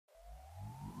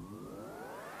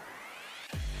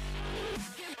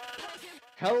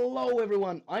Hello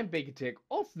everyone, I'm BeakerTeck,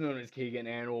 also known as Keegan,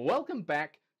 and welcome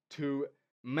back to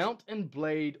Mount and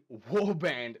Blade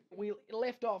Warband. We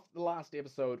left off the last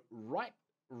episode right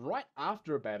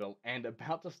after a battle and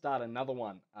about to start another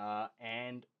one.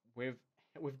 And we've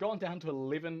gone down to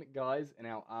 11 guys in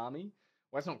our army.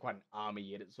 Well, it's not quite an army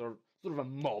yet, it's sort of a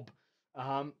mob.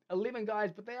 11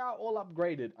 guys, but they are all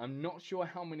upgraded. I'm not sure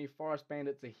how many forest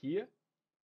bandits are here,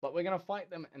 but we're gonna fight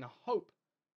them and hope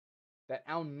that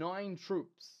our 9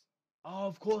 troops, oh,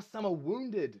 of course, some are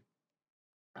wounded.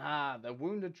 The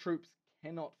wounded troops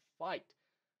cannot fight.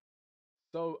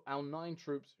 So our 9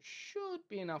 troops should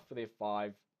be enough for their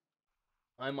 5.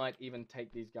 I might even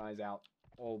take these guys out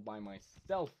all by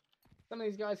myself. Some of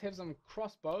these guys have some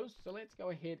crossbows, so let's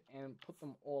go ahead and put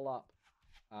them all up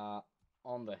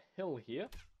on the hill here.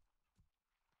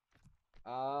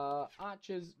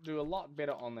 Archers do a lot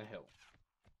better on the hill.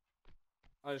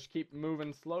 I'll just keep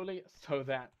moving slowly so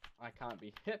that I can't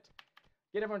be hit.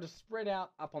 Get everyone to spread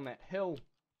out up on that hill.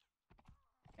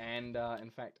 And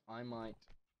in fact, I might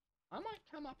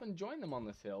come up and join them on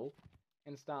this hill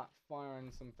and start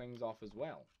firing some things off as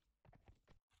well.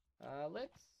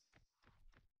 Let's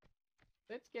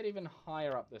get even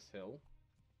higher up this hill.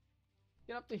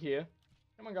 Get up to here.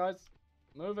 Come on, guys.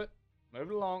 Move it.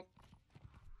 Move it along.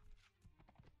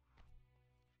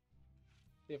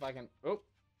 See if I can... Oh!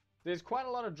 There's quite a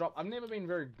lot of drop. I've never been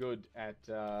very good at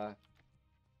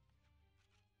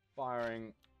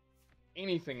firing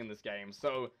anything in this game.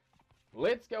 So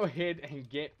let's go ahead and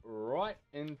get right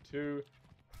into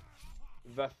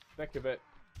the thick of it.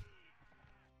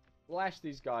 Flash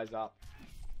these guys up.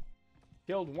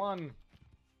 Killed one.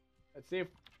 Let's see if...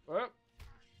 Oh.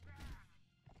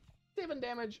 7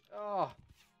 damage. Oh.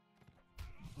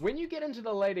 When you get into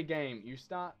the later game, you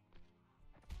start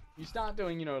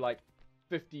doing, you know, like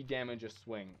 50 damage a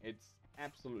swing. It's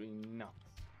absolutely nuts.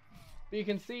 But you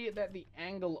can see that the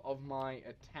angle of my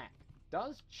attack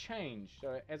does change.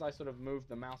 So as I sort of move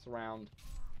the mouse around,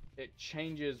 it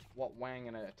changes what way I'm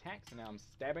going to attack. So now I'm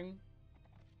stabbing.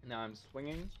 Now I'm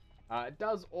swinging. It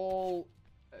does all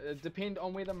depend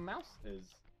on where the mouse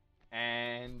is.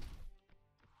 And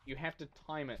you have to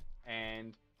time it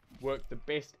and work the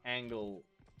best angle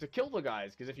to kill the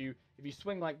guys. Because if you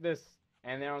swing like this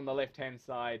and they're on the left-hand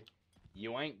side,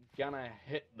 you ain't gonna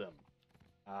hit them.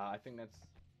 I think that's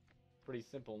pretty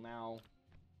simple. Now,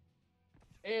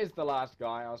 here's the last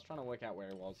guy. I was trying to work out where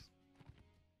he was.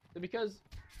 So because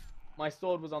my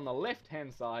sword was on the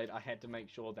left-hand side, I had to make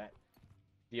sure that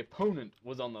the opponent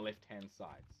was on the left-hand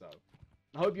side. So,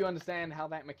 I hope you understand how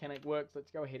that mechanic works.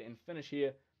 Let's go ahead and finish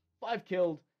here. 5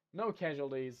 killed, no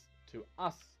casualties to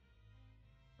us.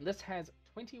 This has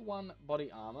 21 body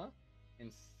armor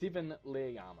and 7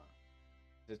 leg armor.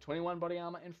 There's 21 body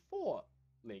armor and 4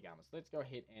 leg armor. So let's go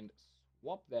ahead and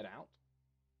swap that out.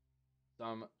 So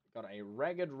I've got a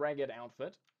ragged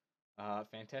outfit.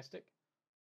 Fantastic.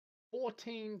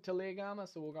 14 to leg armor.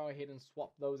 So we'll go ahead and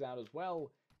swap those out as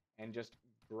well. And just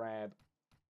grab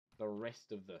the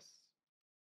rest of this.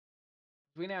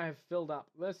 We now have filled up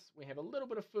this. We have a little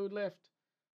bit of food left.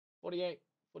 48,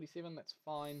 47, that's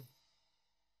fine.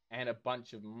 And a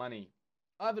bunch of money.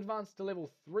 I've advanced to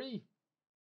level 3.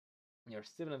 There are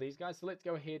 7 of these guys, so let's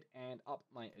go ahead and up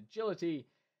my agility.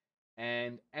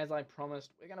 And as I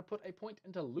promised, we're going to put a point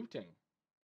into looting.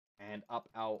 And up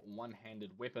our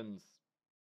one-handed weapons.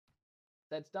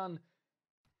 That's done.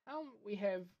 We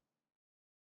have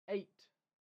 8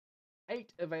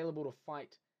 available to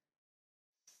fight.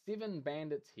 7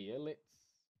 bandits here.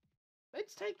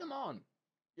 Let's take them on.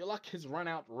 Your luck has run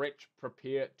out, wretch.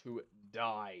 Prepare to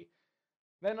die.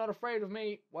 They're not afraid of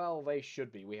me. Well, they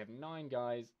should be. We have 9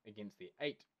 guys against the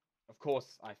 8. Of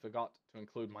course, I forgot to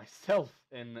include myself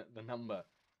in the number.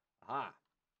 Aha.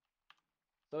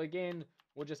 So again,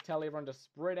 we'll just tell everyone to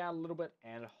spread out a little bit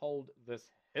and hold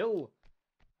this hill.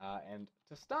 And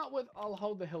to start with, I'll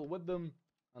hold the hill with them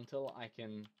until I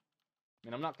can... I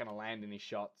mean, I'm not going to land any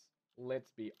shots.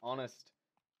 Let's be honest.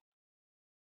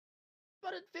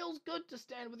 But it feels good to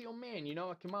stand with your men. You know,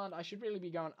 a command, I should really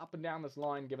be going up and down this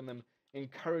line, giving them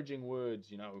encouraging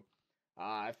words, you know.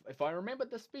 If I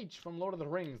remembered the speech from Lord of the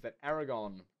Rings that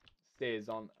Aragorn says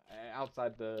on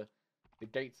outside the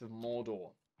gates of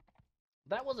Mordor.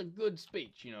 That was a good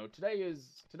speech, you know. Today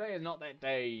is not that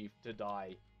day to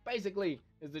die. Basically,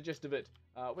 is the gist of it.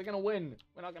 We're going to win.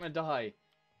 We're not going to die.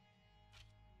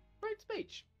 Great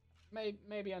speech.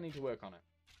 Maybe I need to work on it.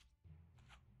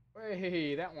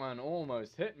 Hey, that one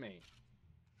almost hit me.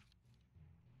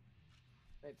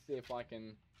 Let's see if I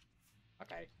can...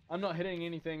 Okay, I'm not hitting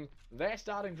anything. They're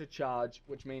starting to charge,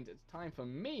 which means it's time for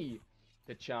me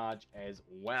to charge as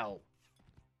well.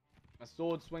 a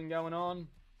sword swing going on.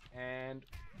 And...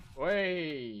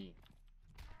 Way!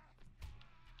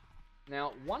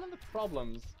 Now, one of the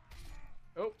problems...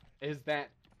 Oh, is that...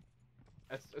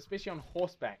 Especially on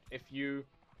horseback, if you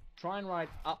try and ride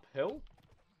uphill,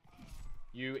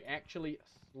 you actually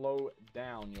slow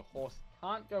down. Your horse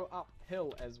can't go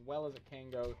uphill as well as it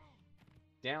can go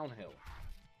downhill.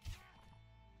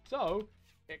 So,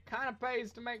 it kind of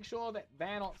pays to make sure that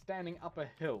they're not standing up a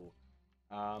hill.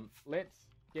 Let's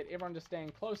get everyone to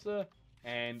stand closer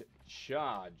and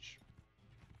charge.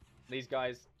 These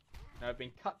guys have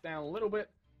been cut down a little bit.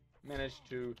 Managed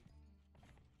to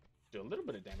do a little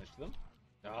bit of damage to them.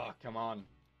 Oh, come on.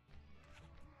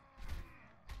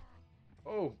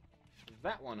 Oh,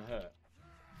 that one hurt.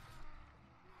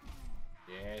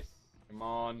 Yes, come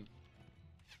on.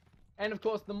 And of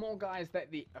course, the more guys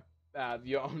that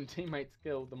your own teammates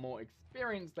kill, the more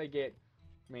experience they get,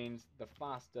 means the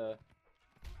faster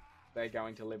they're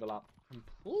going to level up.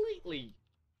 Completely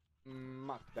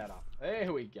muck that up.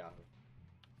 There we go.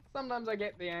 Sometimes I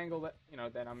get the angle that,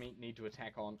 that I need to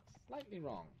attack on slightly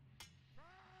wrong.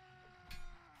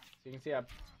 So you can see I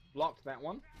blocked that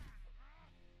one.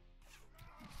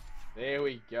 There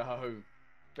we go.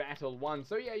 Battle 1.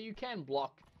 So yeah, you can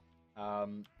block. I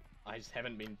just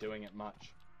haven't been doing it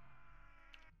much.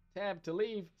 Tab to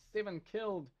leave. 7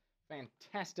 killed.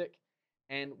 Fantastic.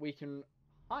 And we can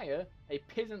hire a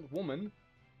peasant woman,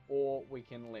 or we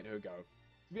can let her go.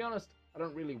 To be honest, I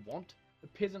don't really want the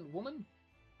peasant woman.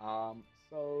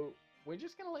 So we're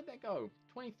just going to let that go.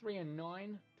 23 and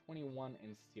 9, 21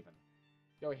 and 7.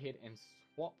 Go ahead and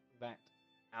swap that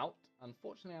out.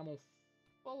 Unfortunately, I'm all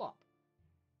full up.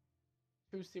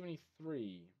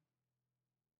 273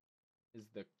 is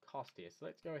the cost here. So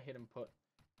let's go ahead and put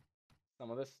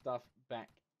some of this stuff back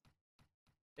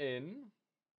in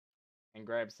and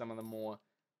grab some of the more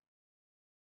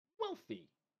wealthy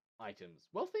items.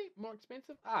 Wealthy? More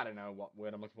expensive? I don't know what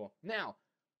word I'm looking for. Now,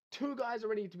 2 guys are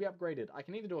ready to be upgraded. I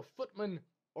can either do a footman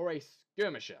or a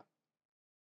skirmisher.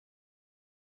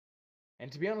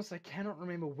 And to be honest, I cannot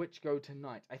remember which go to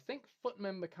knight. I think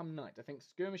footmen become knight. I think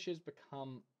skirmishers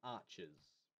become archers.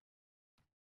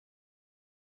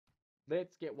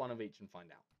 Let's get one of each and find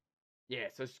out. Yeah,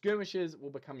 so skirmishers will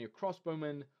become your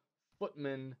crossbowmen.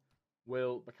 Footmen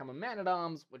will become a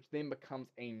man-at-arms, which then becomes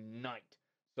a knight.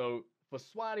 So for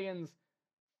Swadians,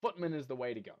 footman is the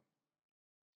way to go.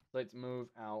 Let's move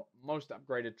our most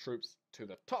upgraded troops to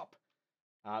the top.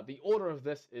 The order of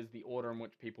this is the order in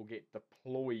which people get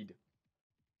deployed.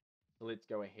 So let's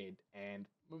go ahead and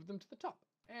move them to the top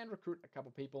and recruit a couple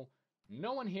people.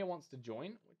 No one here wants to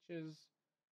join, which is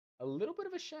a little bit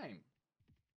of a shame.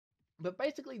 But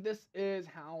basically, this is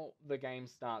how the game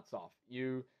starts off.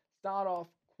 You start off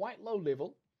quite low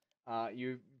level.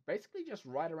 You basically just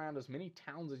ride around as many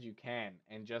towns as you can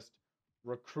and just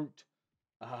recruit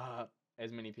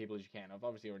as many people as you can. I've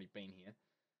obviously already been here.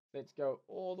 Let's go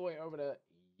all the way over to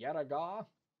Yaragar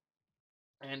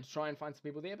and try and find some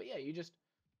people there. But yeah, you just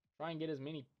try and get as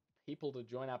many people to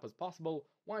join up as possible.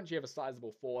 Once you have a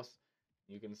sizable force,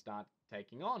 you can start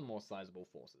taking on more sizable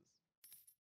forces.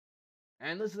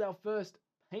 And this is our first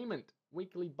payment,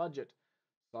 weekly budget.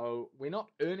 So we're not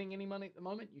earning any money at the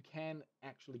moment. You can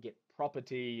actually get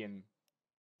property and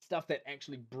stuff that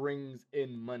actually brings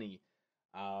in money.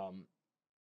 But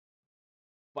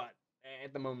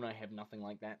at the moment I have nothing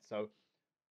like that. So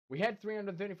we had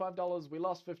 $335. We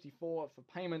lost 54 for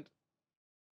payment,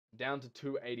 down to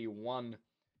 281.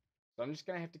 So I'm just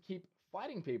going to have to keep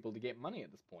fighting people to get money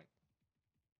at this point.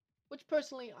 Which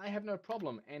personally I have no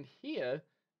problem. And here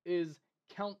is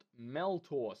Count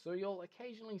Meltor. So you'll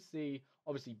occasionally see,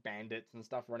 obviously, bandits and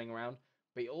stuff running around,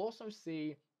 but you'll also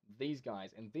see these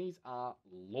guys, and these are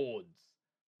lords.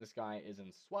 This guy is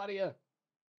in Swadia,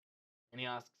 and he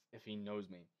asks if he knows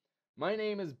me. My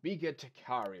name is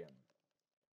BeakerTeck.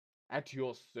 At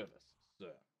your service,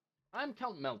 sir. I'm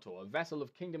Count Meltor, a vassal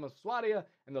of Kingdom of Swadia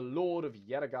and the Lord of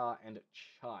Yaragar and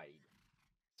Chide.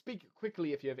 Speak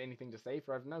quickly if you have anything to say,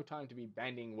 for I have no time to be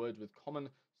bandying words with common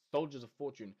soldiers of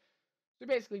fortune. So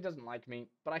he basically doesn't like me,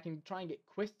 but I can try and get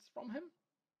quests from him.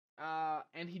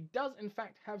 And he does, in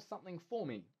fact, have something for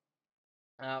me.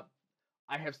 I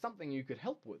have something you could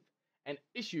help with. An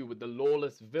issue with the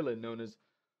lawless villain known as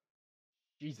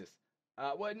Jesus.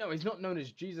 Well, no, he's not known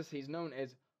as Jesus. He's known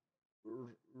as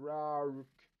Rark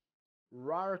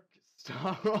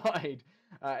Starride.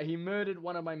 He murdered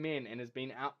one of my men and has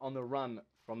been out on the run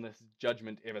from this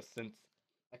judgment ever since.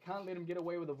 I can't let him get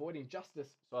away with avoiding justice,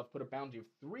 so I've put a bounty of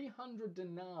 300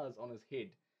 dinars on his head.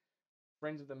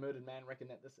 Friends of the murdered man reckon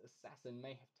that this assassin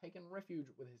may have taken refuge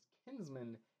with his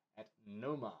kinsman at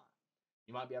Nomar.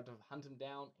 You might be able to hunt him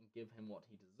down and give him what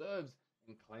he deserves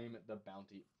and claim the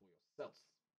bounty for yourself.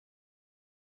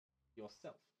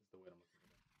 Yourself is the word I'm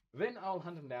looking for. Then I'll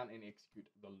hunt him down and execute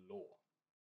the law.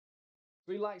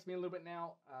 So he likes me a little bit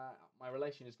now. My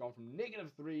relation has gone from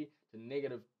 -3 to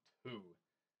 -2.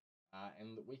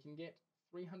 And we can get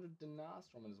 300 dinars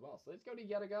from it as well. So let's go to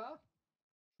Yadagar.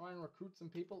 Try and recruit some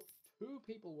people. 2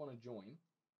 people want to join.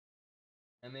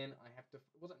 And then I have to...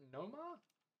 Was it Nomar?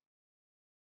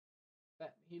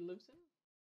 That he lives in?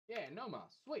 Yeah, Nomar.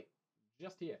 Sweet.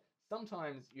 Just here.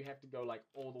 Sometimes you have to go like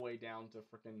all the way down to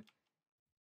frickin'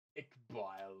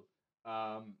 Iqbal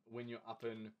when you're up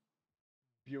in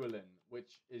Buelin,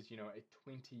 which is, you know, a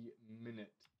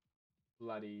 20-minute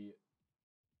bloody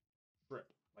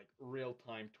trip. Like, real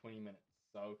time 20 minutes.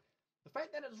 So, the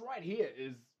fact that it's right here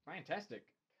is fantastic.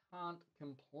 Can't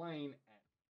complain at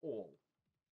all.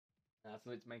 So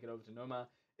let's make it over to Nomar.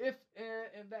 If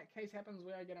that case happens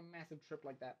where I get a massive trip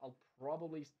like that, I'll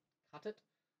probably cut it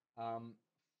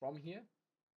from here.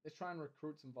 Let's try and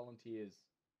recruit some volunteers.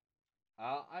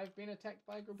 I've been attacked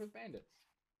by a group of bandits.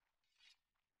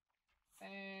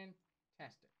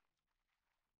 Fantastic.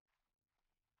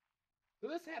 So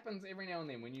this happens every now and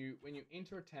then when you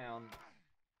enter a town.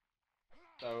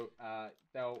 So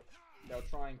they'll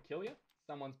try and kill you.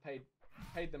 Someone's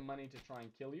paid them money to try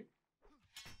and kill you.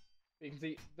 You can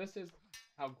see this is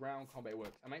how ground combat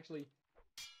works. I'm actually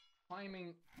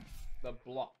timing the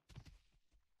blocks,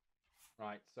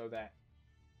 right? So that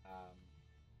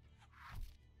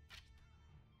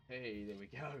hey, there we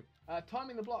go.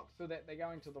 Timing the blocks so that they're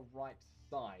going to the right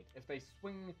side. If they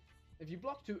swing, if you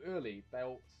block too early,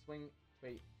 they'll swing to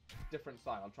a different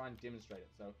side. I'll try and demonstrate it.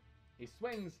 So he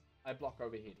swings, I block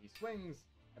over here. He swings,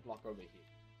 I block over here.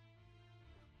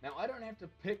 Now I don't have to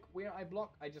pick where I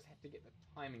block, I just have to get the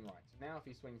timing right. So now if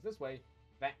he swings this way,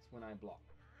 that's when I block.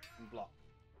 And block.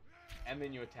 And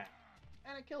then you attack.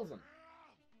 And it kills him.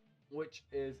 Which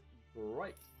is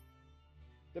great.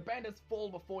 The bandits fall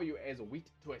before you as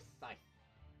wheat to a scythe.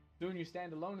 Soon you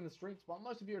stand alone in the streets while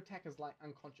most of your attackers lie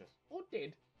unconscious or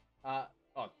dead.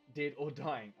 Dead or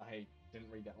dying. I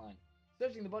didn't read that line.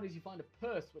 Searching the bodies, you find a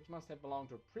purse which must have belonged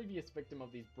to a previous victim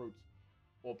of these brutes.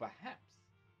 Or perhaps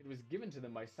it was given to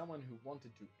them by someone who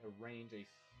wanted to arrange a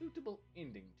suitable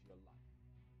ending to your life.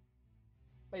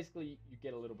 Basically, you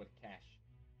get a little bit of cash,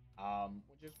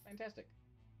 which is fantastic.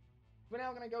 We're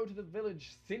now going to go to the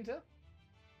village center.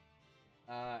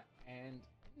 And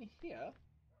in here,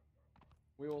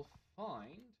 we will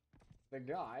find the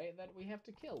guy that we have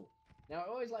to kill. Now, I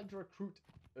always like to recruit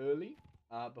early,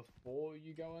 before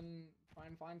you go and try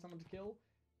and find someone to kill,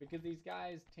 because these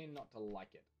guys tend not to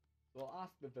like it. So we'll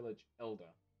ask the village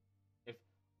elder if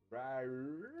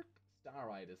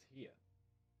Starride is here.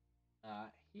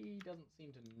 He doesn't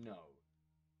seem to know,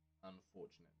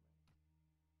 unfortunately.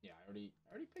 Yeah, I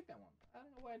already picked that one. I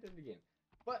don't know why I did it again.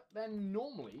 But they're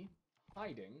normally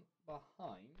hiding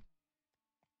behind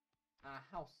a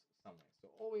house somewhere. So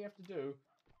all we have to do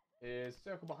is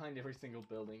circle behind every single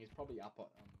building. He's probably up on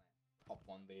that top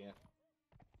one there.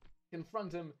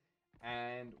 Confront him,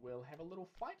 and we'll have a little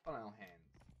fight on our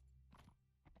hands.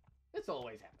 This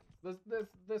always happens.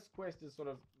 This quest is sort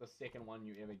of the second one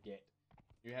you ever get.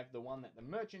 You have the one that the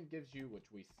merchant gives you,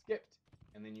 which we skipped,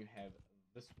 and then you have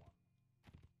this one.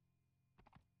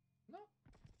 Not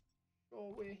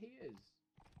sure where he is.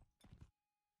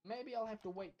 Maybe I'll have to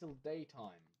wait till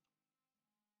daytime.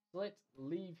 So let's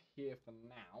leave here for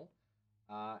now,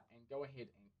 and go ahead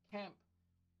and camp,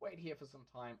 wait here for some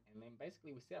time, and then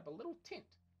basically we set up a little tent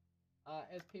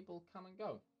as people come and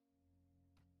go.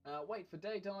 Wait for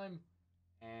daytime,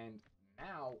 and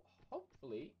now,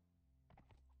 hopefully,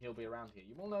 he'll be around here.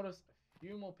 You will notice a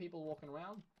few more people walking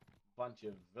around, bunch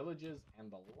of villagers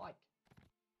and the like.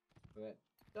 So that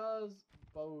does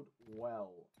bode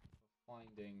well for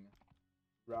finding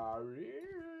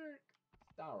Starride.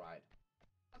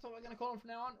 That's what we're going to call him from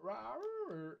now on.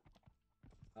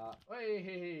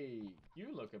 Hey,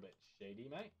 you look a bit shady,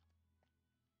 mate.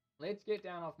 Let's get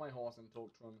down off my horse and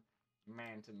talk to him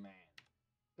man to man.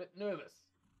 Bit nervous.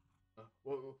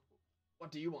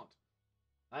 What do you want?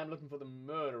 I am looking for the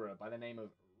murderer by the name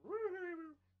of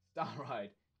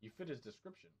Starride. You fit his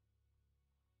description.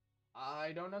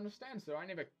 I don't understand, sir. I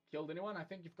never killed anyone. I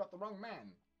think you've got the wrong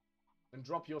man. Then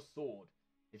drop your sword.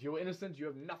 If you're innocent, you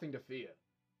have nothing to fear.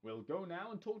 We'll go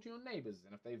now and talk to your neighbors,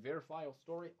 and if they verify your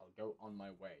story, I'll go on my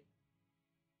way.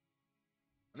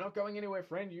 I'm not going anywhere,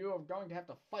 friend. You are going to have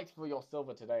to fight for your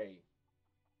silver today.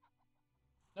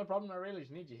 No problem. I really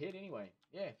just need your head anyway.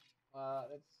 Yeah.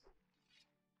 That's...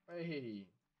 Hey.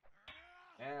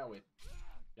 Now it.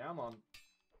 Come on.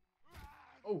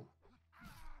 Oh.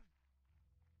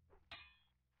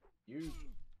 You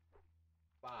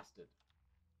bastard.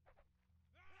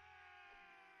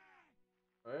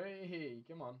 Hey,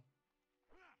 come on.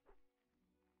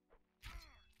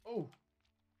 Oh!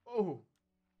 Oh!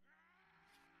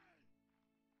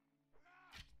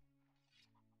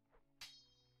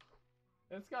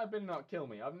 This guy better not kill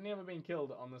me. I've never been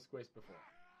killed on this quest before.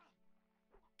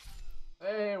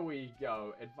 There we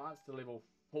go. Advanced to level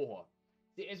 4.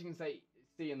 See, as you can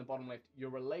see in the bottom left, your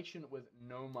relation with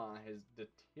Nomar has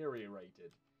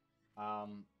deteriorated.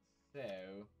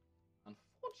 So,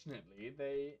 unfortunately,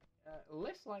 they are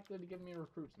less likely to give me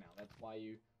recruits now. That's why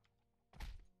you...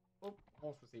 Oh,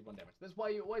 horse received 1 damage. That's why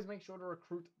you always make sure to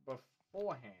recruit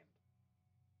beforehand.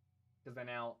 Because they're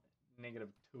now -2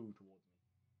 towards me.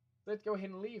 So let's go ahead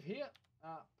and leave here.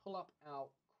 Pull up our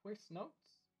quest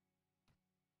notes.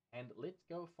 And let's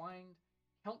go find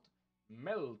Count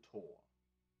Meltor.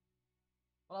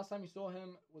 The last time you saw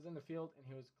him was in the field and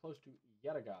he was close to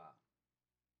Yadagar.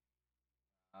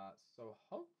 So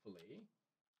hopefully,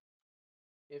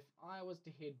 if I was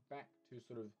to head back to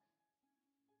sort of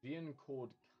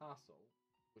Viencourt Castle,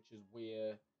 which is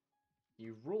where he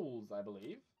rules, I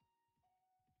believe,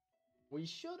 we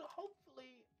should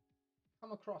hopefully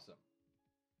come across him.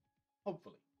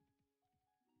 Hopefully.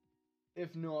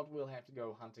 If not, we'll have to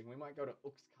go hunting. We might go to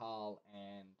Uxkhal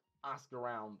and ask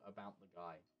around about the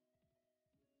guy.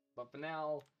 But for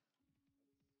now,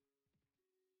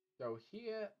 go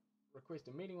here, request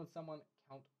a meeting with someone,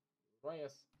 Count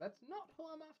Reyes. That's not who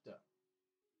I'm after.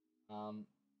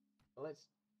 But let's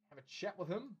have a chat with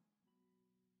him.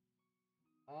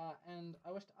 And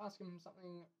I wish to ask him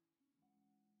something.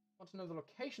 I want to know the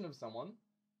location of someone.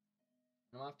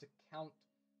 And I'm after Count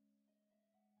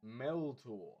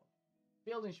Meltor.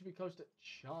 Fielding should be close to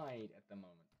Chide at the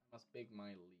moment. I must beg my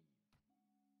leave.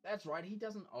 That's right, he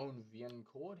doesn't own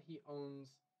Viencourt. He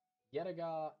owns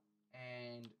Yadagar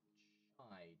and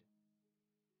Chide.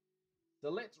 So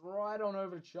let's ride on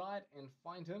over to Chide and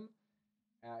find him.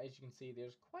 As you can see,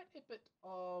 there's quite a bit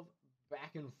of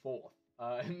back and forth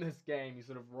in this game. You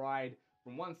sort of ride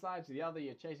from one side to the other.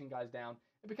 You're chasing guys down.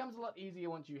 It becomes a lot easier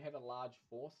once you have a large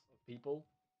force of people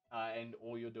and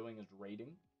all you're doing is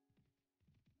raiding.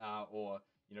 Or,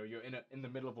 you know, you're in the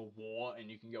middle of a war and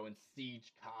you can go and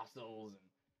siege castles and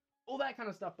all that kind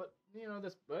of stuff. But, you know,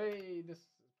 this is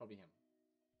probably him.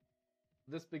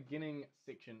 This beginning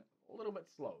section, a little bit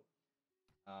slow.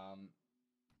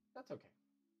 That's okay.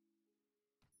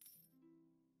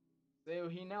 So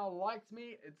he now likes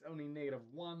me. It's only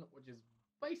 -1, which is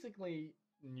basically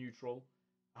neutral.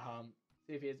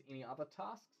 See if he has any other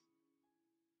tasks.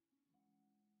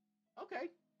 Okay.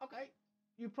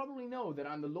 You probably know that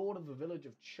I'm the lord of the village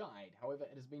of Chide. However,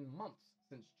 it has been months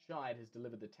since Chide has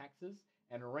delivered the taxes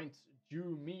and rents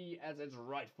due me as its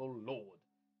rightful lord.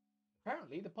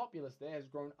 Apparently, the populace there has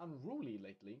grown unruly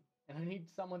lately, and I need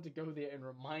someone to go there and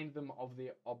remind them of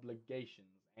their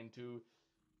obligations and to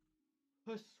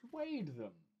persuade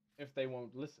them if they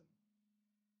won't listen.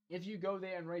 If you go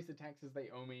there and raise the taxes they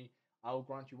owe me, I will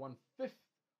grant you 1/5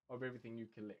 of everything you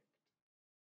collect.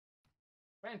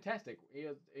 Fantastic. He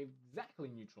is exactly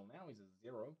neutral now. He's a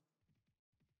 0.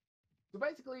 So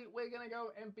basically, we're going to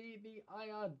go and be the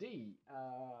IRD,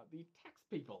 the tax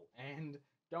people, and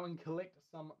go and collect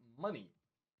some money.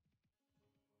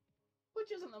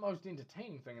 Which isn't the most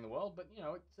entertaining thing in the world, but, you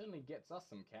know, it certainly gets us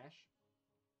some cash.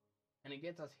 And it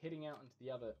gets us heading out into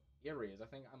the other areas. I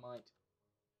think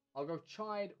I'll go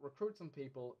Chide, recruit some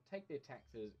people, take their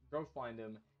taxes, go find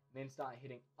them, and then start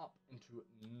heading up into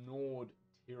Nord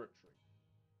territory.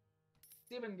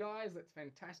 7 guys, that's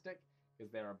fantastic,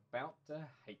 because they're about to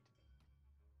hate me.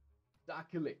 Start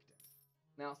collecting.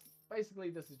 Now,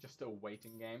 basically, this is just a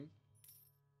waiting game.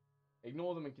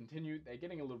 Ignore them and continue. They're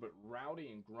getting a little bit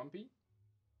rowdy and grumpy.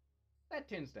 That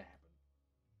tends to happen.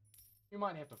 You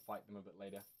might have to fight them a bit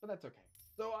later, but that's okay.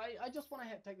 So I just want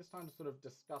to take this time to sort of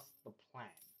discuss the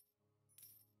plan.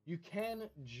 You can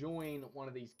join one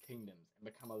of these kingdoms and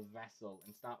become a vassal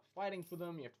and start fighting for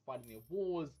them. You have to fight in their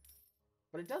wars.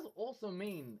 But it does also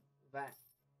mean that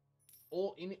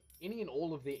any and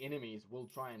all of their enemies will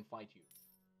try and fight you.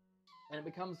 And it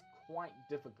becomes quite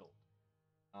difficult.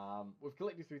 We've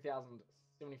collected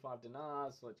 3,075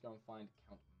 dinars, so let's go and find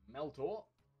Count Meltor.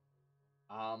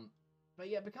 But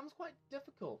yeah, it becomes quite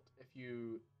difficult if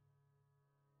you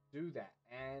do that.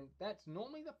 And that's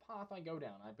normally the path I go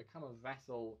down. I become a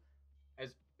vassal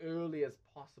as early as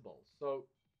possible. So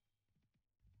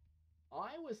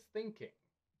I was thinking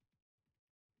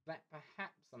that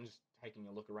perhaps, I'm just taking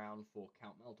a look around for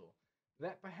Count Meltor,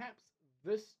 that perhaps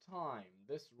this time,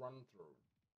 this run through,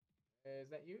 is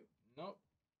that you? Nope.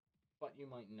 But you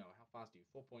might know. How fast are you?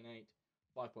 4.8.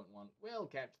 5.1. We'll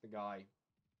catch the guy.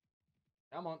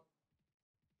 Come on.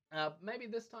 Maybe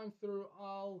this time through,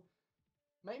 I'll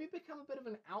maybe become a bit of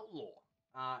an outlaw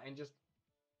and just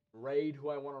raid who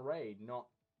I want to raid, not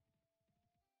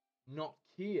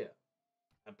care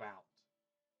about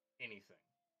anything,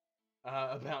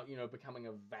 about, you know, becoming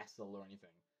a vassal or anything.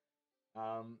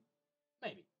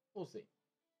 Maybe. We'll see.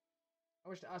 I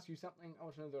wish to ask you something. I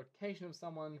wish to know the location of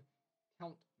someone.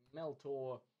 Count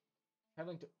Meltor,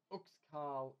 traveling to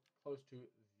Uxkhal, close to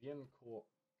Viencourt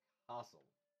Castle.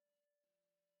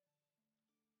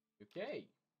 Okay.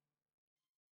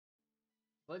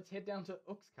 Let's head down to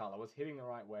Uxkhal. I was heading the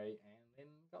right way and then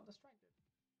got distracted.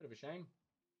 Bit of a shame.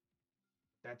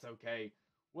 That's okay.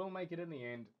 We'll make it in the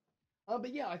end.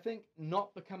 But yeah, I think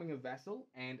not becoming a vassal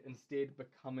and instead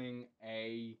becoming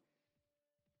a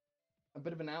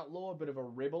bit of an outlaw, a bit of a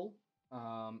rebel,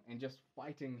 and just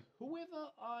fighting whoever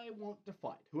I want to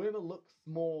fight. Whoever looks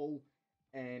small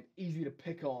and easy to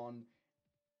pick on,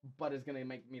 but is going to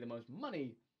make me the most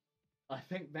money. I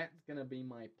think that's going to be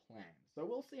my plan. So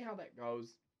we'll see how that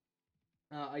goes.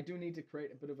 I do need to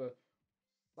create a bit of a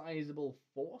sizable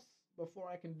force before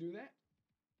I can do that.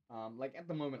 Like at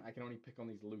the moment, I can only pick on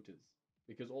these looters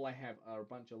because all I have are a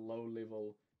bunch of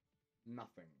low-level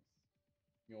nothings.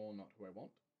 You're not who I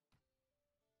want.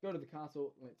 Go to the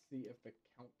castle. Let's see if the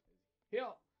count is here.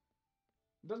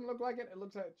 Doesn't look like it. It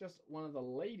looks like just one of the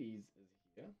ladies is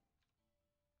here.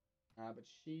 But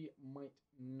she might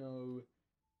know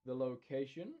the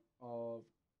location of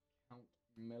Count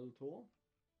Meltor.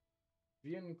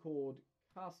 Viencourt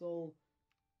Castle.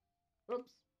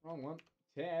 Oops, wrong one.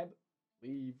 Tab.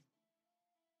 Leave.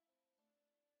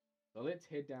 So let's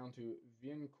head down to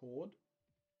Viencourt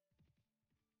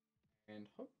and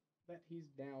hope that he's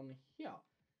down here.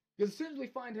 Because as soon as we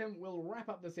find him, we'll wrap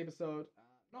up this episode.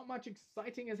 Not much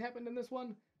exciting has happened in this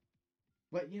one,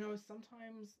 but you know,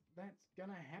 sometimes that's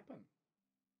gonna happen.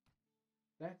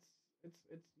 It's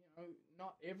you know,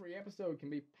 not every episode can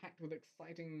be packed with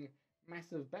exciting,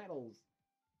 massive battles,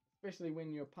 especially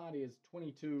when your party is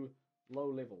 22 low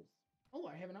levels. Oh,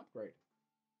 I have an upgrade.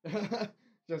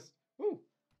 Just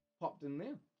popped in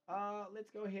there.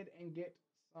 Let's go ahead and get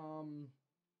some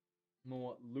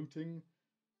more looting.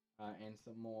 And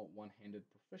some more one-handed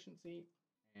proficiency,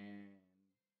 and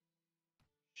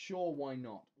sure, why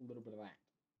not? A little bit of that.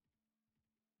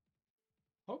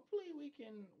 Hopefully, we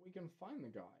can find the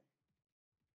guy.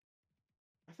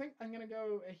 I think I'm gonna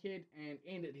go ahead and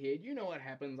end it here. You know what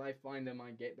happens? I find him, I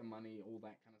get the money, all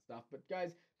that kind of stuff. But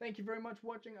guys, thank you very much for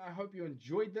watching. I hope you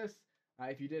enjoyed this.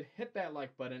 If you did, hit that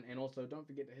like button, and also don't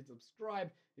forget to hit subscribe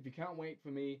if you can't wait for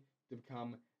me to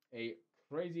become a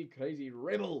crazy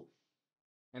rebel.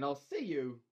 And I'll see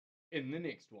you in the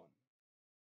next one.